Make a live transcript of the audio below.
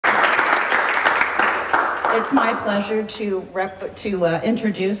It's my pleasure to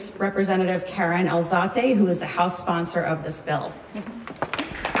introduce Representative Karen Alzate, who is the House sponsor of this bill.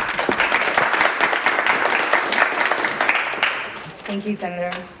 Thank you,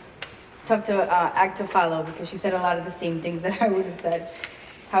 Senator. It's tough to act to follow because she said a lot of the same things that I would have said.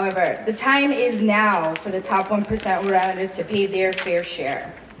 However, the time is now for the top 1% Rhode Islanders to pay their fair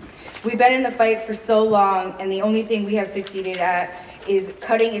share. We've been in the fight for so long, and the only thing we have succeeded at is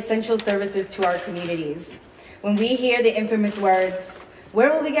cutting essential services to our communities. When we hear the infamous words,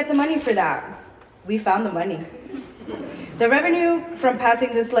 "Where will we get the money for that?" We found the money. The revenue from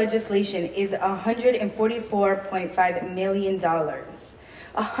passing this legislation is $144.5 million.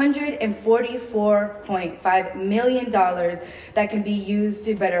 $144.5 million that can be used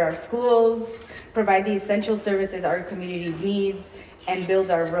to better our schools, provide the essential services our communities needs, and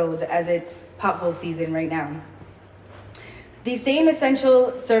build our roads as it's pothole season right now. These same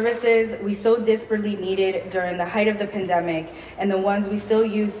essential services we so desperately needed during the height of the pandemic, and the ones we still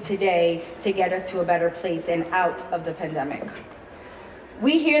use today to get us to a better place and out of the pandemic.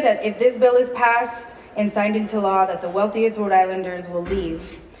 We hear that if this bill is passed and signed into law, that the wealthiest Rhode Islanders will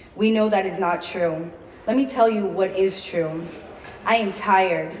leave. We know that is not true. Let me tell you what is true. I am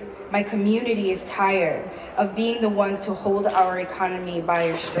tired. My community is tired of being the ones to hold our economy by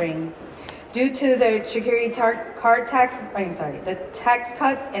a string. Due to the security the tax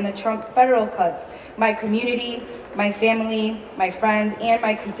cuts and the Trump federal cuts, my community, my family, my friends, and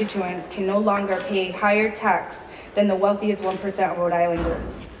my constituents can no longer pay higher tax than the wealthiest 1% Rhode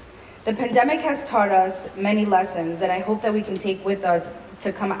Islanders. The pandemic has taught us many lessons that I hope that we can take with us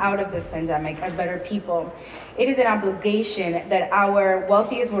to come out of this pandemic as better people. It is an obligation that our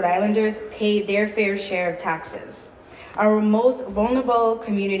wealthiest Rhode Islanders pay their fair share of taxes. Our most vulnerable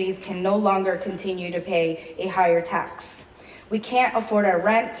communities can no longer continue to pay a higher tax. We can't afford our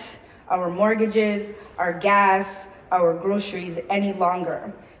rent, our mortgages, our gas, our groceries any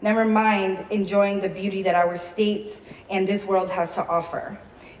longer. Never mind enjoying the beauty that our states and this world has to offer.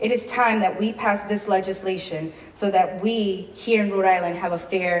 It is time that we pass this legislation so that we here in Rhode Island have a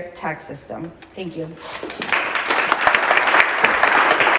fair tax system. Thank you.